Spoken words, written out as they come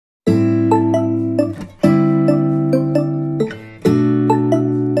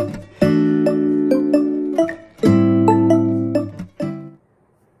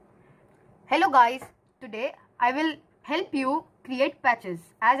guys, today I will help you create patches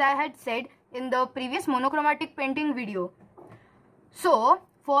as I had said in the previous monochromatic painting video. So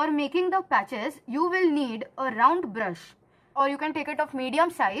for making the patches you will need a round brush, or you can take it of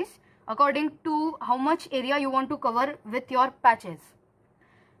medium size according to how much area you want to cover with your patches.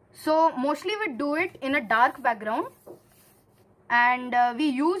 So mostly we do it in a dark background, and we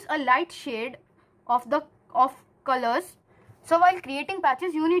use a light shade of colors. So while creating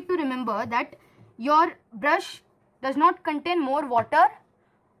patches you need to remember that your brush does not contain more water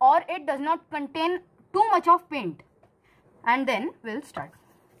or it does not contain too much of paint. And then we'll start.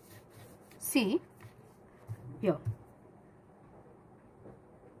 See here,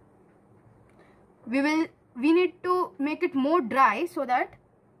 we need to make it more dry so that,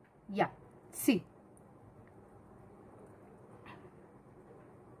 yeah, see,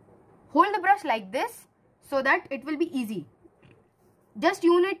 hold the brush like this so that it will be easy. Just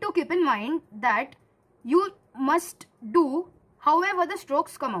you need to keep in mind that you must do however the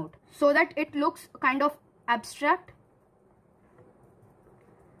strokes come out so that it looks kind of abstract.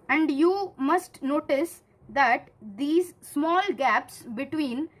 And you must notice that these small gaps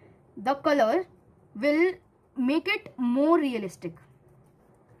between the color will make it more realistic.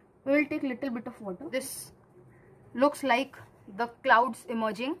 We will take little bit of water. This looks like the clouds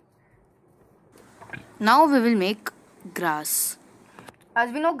emerging. Now we will make grass. As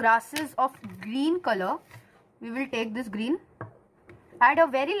we know, grass is of green color. We will take this green, add a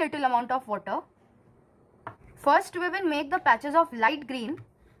very little amount of water. First we will make the patches of light green.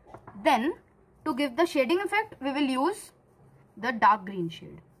 Then to give the shading effect we will use the dark green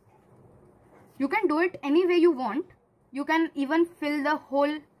shade. You can do it any way you want. You can even fill the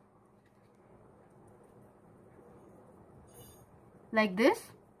whole like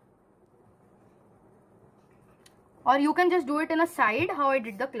this, or you can just do it in a side how I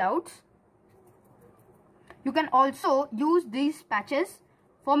did the clouds. You can also use these patches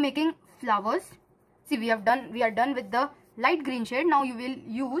for making flowers. See, we are done with the light green shade. Now you will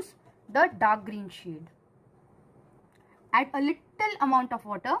use the dark green shade. Add a little amount of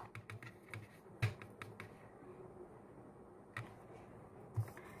water.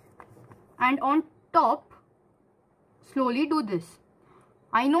 And on top, slowly do this.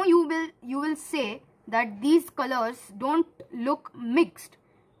 I know you will say that these colors don't look mixed.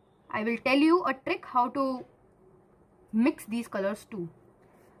 I will tell you a trick how to mix these colors too.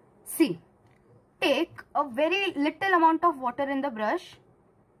 See, take a very little amount of water in the brush.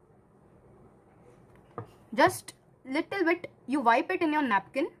 Just little bit, you wipe it in your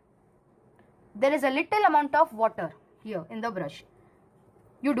napkin. There is a little amount of water here in the brush.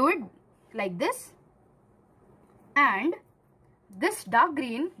 You do it like this, and this dark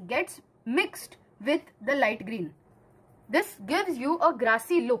green gets mixed with the light green. This gives you a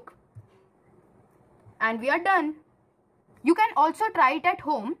grassy look. And we are done. You can also try it at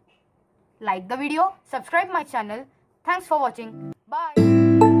home. Like the video, subscribe my channel. Thanks for watching. Bye.